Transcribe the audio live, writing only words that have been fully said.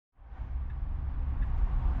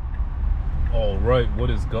Alright, what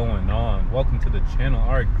is going on? Welcome to the channel.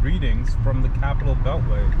 Alright, greetings from the Capital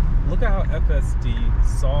Beltway. Look at how FSD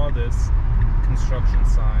saw this construction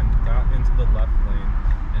sign, got into the left lane,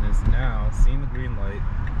 and is now seeing the green light,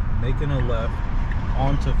 making a left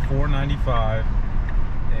onto 495.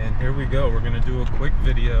 And here we go. We're going to do a quick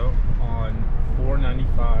video on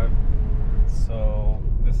 495. So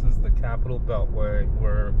this is the Capital Beltway.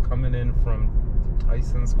 We're coming in from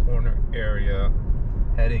Tyson's Corner area,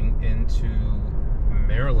 heading into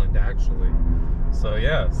Maryland actually. So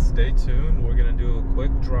yeah, stay tuned. We're gonna do a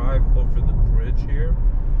quick drive over the bridge here,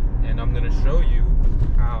 and I'm gonna show you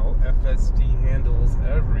how FSD handles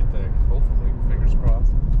everything. Hopefully, fingers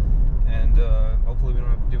crossed. And hopefully we don't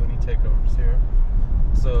have to do any takeovers here.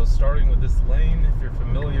 So starting with this lane, if you're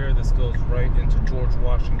familiar, this goes right into George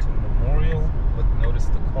Washington Memorial. But notice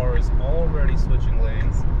the car is already switching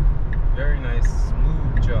lanes. Very nice,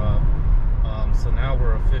 smooth job. So now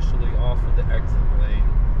we're officially off of the exit lane,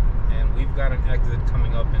 and we've got an exit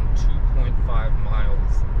coming up in 2.5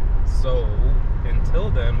 miles. So until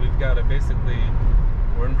then, we've got to basically,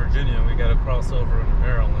 we're in Virginia, we got to cross over in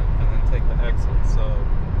Maryland and then take the exit. So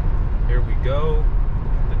here we go.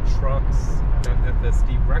 Look at the trucks.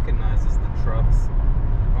 FSD recognizes the trucks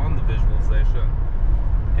on the visualization.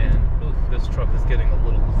 And oof, this truck is getting a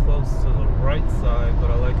little close to the right side, but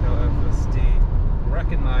I like how FSD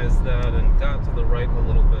recognized that and got to the right a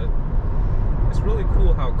little bit. It's really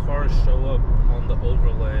cool how cars show up on the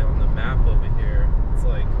overlay on the map over here. It's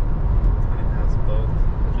like kind of has both,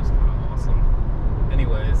 which is kind of awesome.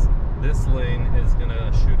 Anyways, this lane is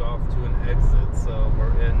gonna shoot off to an exit, so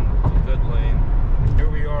we're in a good lane. Here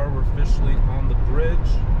we are, we're officially on the bridge,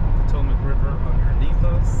 Potomac River underneath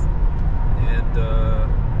us, and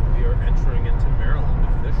we are entering into Maryland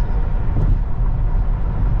officially.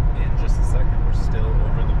 In just a second, we're still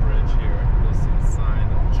over the bridge here. You'll see the sign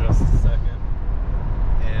in just a second.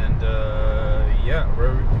 And yeah,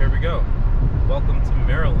 here we go. Welcome to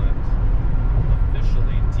Maryland,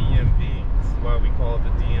 officially DMV. This is why we call it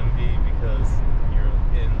the DMV, because you're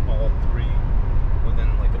in all three within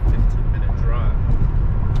like a 15-minute drive.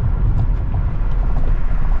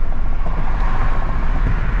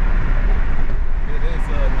 It is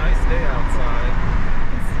a nice day outside.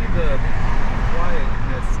 You can see the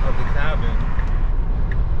quietness of the cabin.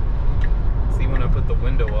 See when I put the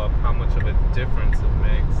window up how much of a difference it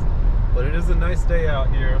makes. But it is a nice day out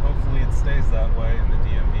here. Hopefully it stays that way in the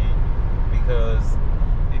DMV, because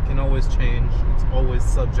it can always change. It's always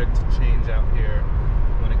subject to change out here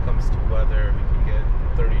when it comes to weather. We can get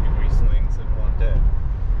 30-degree swings in one day.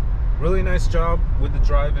 Really nice job with the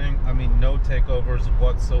driving. I mean, no takeovers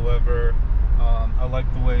whatsoever. I like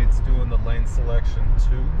the way it's doing the lane selection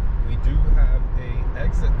too. We do have a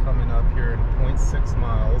exit coming up here in 0.6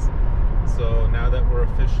 miles. So now that we're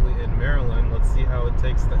officially in Maryland, let's see how it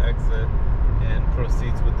takes the exit and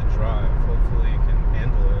proceeds with the drive. Hopefully it can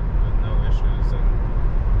handle it with no issues. And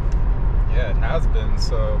yeah, it has been.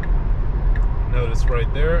 So notice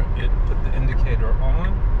right there, it put the indicator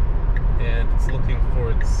on, and it's looking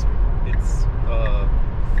for its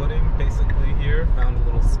footing basically here. Found a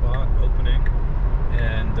little spot opening,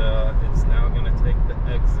 and it's now going to take the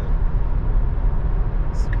exit.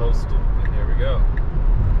 It's supposed to, and here we go.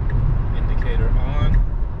 Indicator on,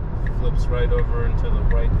 flips right over into the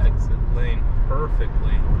right exit lane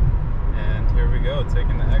perfectly, and here we go,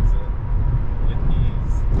 taking the exit with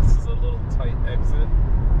ease. This is a little tight exit.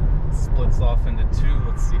 It splits off into two.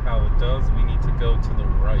 Let's see how it does. We need to go to the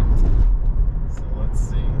right, so let's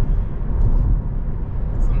see.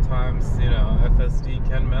 Sometimes, you know, FSD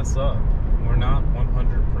can mess up. We're not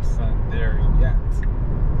 100% there yet.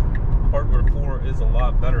 Hardware 4 is a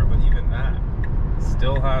lot better, but even that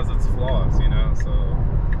still has its flaws, you know. So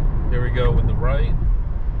here we go with the right.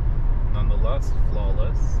 Nonetheless,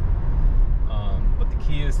 flawless. But the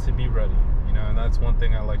key is to be ready, you know, and that's one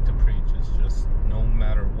thing I like to preach. Is just no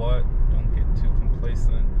matter what, don't get too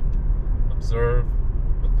complacent. Observe,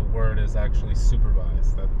 but the word is actually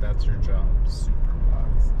supervise. That's your job.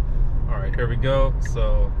 Supervise. All right, here we go.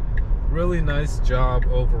 So really nice job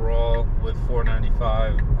overall with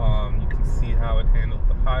 495. You can see how it handled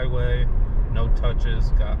the highway. No touches,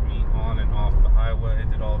 got me on and off the highway.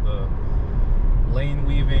 Did all the lane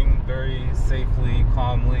weaving very safely,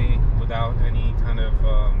 calmly, without any kind of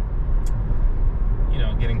you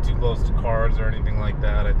know, getting too close to cars or anything like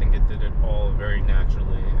that. I think it did it all very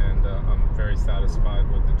naturally, and I'm very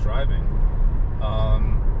satisfied with the driving.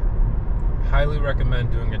 Highly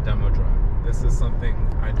recommend doing a demo drive. This is something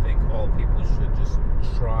I think all people should just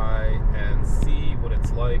try and see what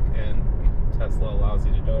it's like, and Tesla allows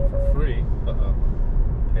you to do it for free.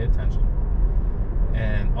 Pay attention.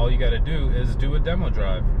 And all you got to do is do a demo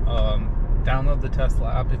drive. Download the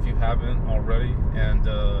Tesla app if you haven't already, and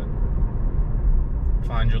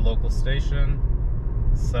find your local station,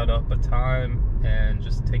 set up a time, and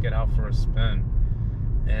just take it out for a spin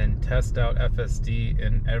and test out FSD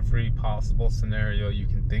in every possible scenario you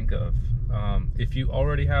can think of. If you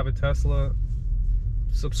already have a Tesla,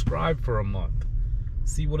 subscribe for a month,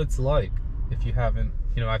 see what it's like. If you haven't,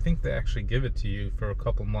 I think they actually give it to you for a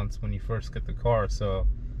couple months when you first get the car, so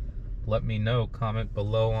let me know, comment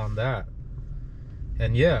below on that.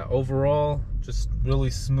 And yeah, overall, just really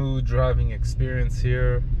smooth driving experience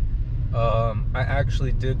here. I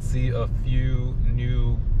actually did see a few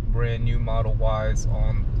brand new Model Ys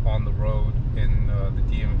on the road in the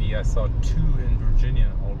DMV. I saw 2 in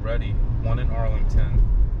Virginia already, 1 in Arlington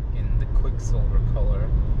in the Quicksilver color,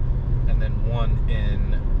 and then 1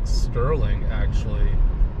 in Sterling actually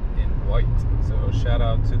in white. So shout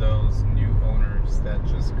out to those new owners that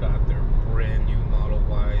just got their brand new Model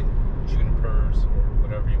Y Junipers, or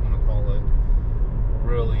whatever you want to call it.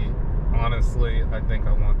 Really, honestly, I think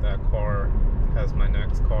I want that car as my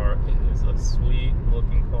next car. It is a sweet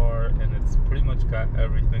looking car, and it's pretty much got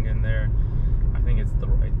everything in there. I think it's the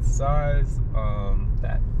right size.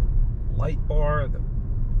 That light bar,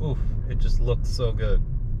 it just looks so good.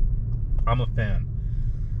 I'm a fan.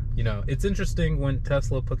 It's interesting when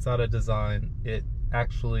Tesla puts out a design, it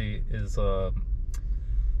actually is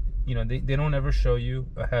they don't ever show you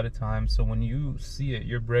ahead of time, so when you see it,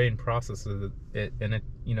 your brain processes it, and it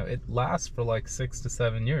lasts for like 6 to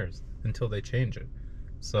 7 years until they change it.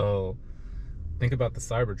 So think about the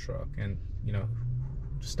Cybertruck, and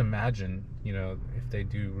just imagine if they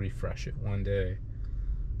do refresh it one day.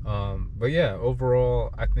 But yeah,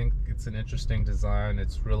 overall, I think it's an interesting design.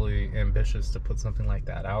 It's really ambitious to put something like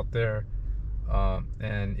that out there.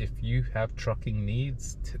 And if you have trucking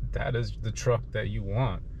needs, that is the truck that you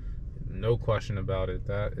want. No question about it.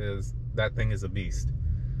 That thing is a beast.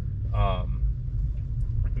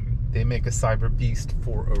 They make a cyber beast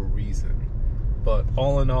for a reason. But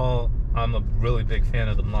all in all, I'm a really big fan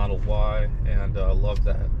of the Model Y, and I love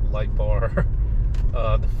that light bar.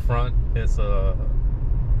 The front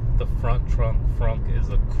trunk is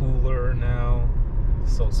a cooler now.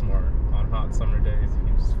 So smart. On hot summer days, you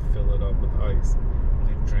can just fill it up with ice,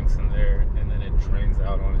 leave drinks in there, and then it drains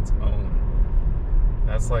out on its own.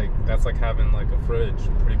 That's like having like a fridge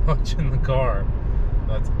pretty much in the car.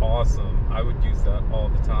 That's awesome. I would use that all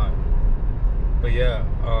the time. But yeah,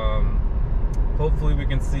 hopefully we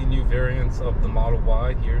can see new variants of the Model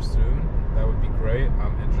Y here soon. That would be great.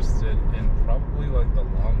 I'm interested in probably like the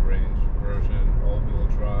long range version, all-wheel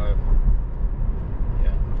drive.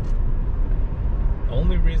 Yeah. The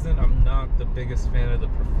only reason I'm not the biggest fan of the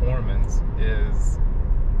performance is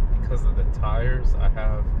because of the tires. I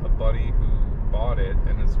have a buddy who bought it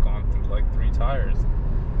and has gone through like 3 tires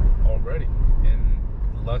already in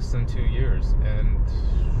less than 2 years, and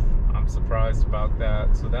I'm surprised about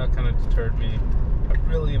that. So that kind of deterred me. I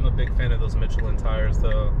really am a big fan of those Michelin tires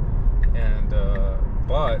though, and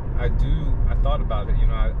but I thought about it.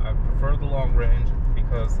 I prefer the long range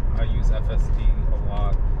because I use FSD a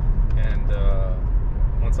lot, and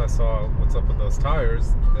once I saw what's up with those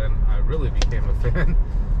tires, then I really became a fan.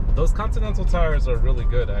 Those Continental tires are really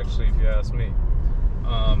good, actually, if you ask me.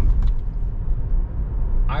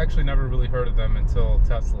 I actually never really heard of them until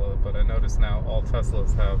Tesla, but I notice now all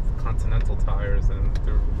Teslas have Continental tires, and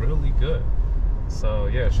they're really good. So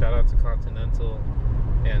yeah, shout out to Continental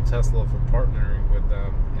and Tesla for partnering with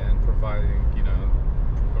them and providing,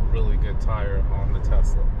 a really good tire on the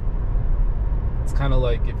Tesla. It's kind of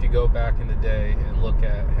like if you go back in the day and look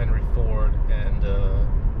at Henry Ford and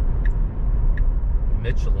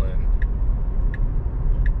Michelin.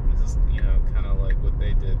 This is, kind of like what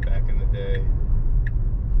they did back in the day.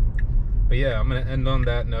 But yeah, I'm going to end on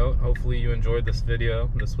that note. Hopefully you enjoyed this video.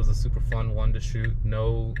 This was a super fun one to shoot.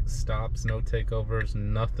 No stops, no takeovers,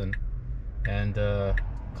 nothing. And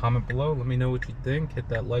comment below. Let me know what you think. Hit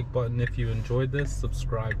that like button if you enjoyed this.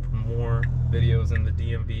 Subscribe for more videos in the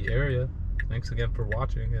DMV area. Thanks again for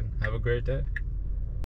watching, and have a great day.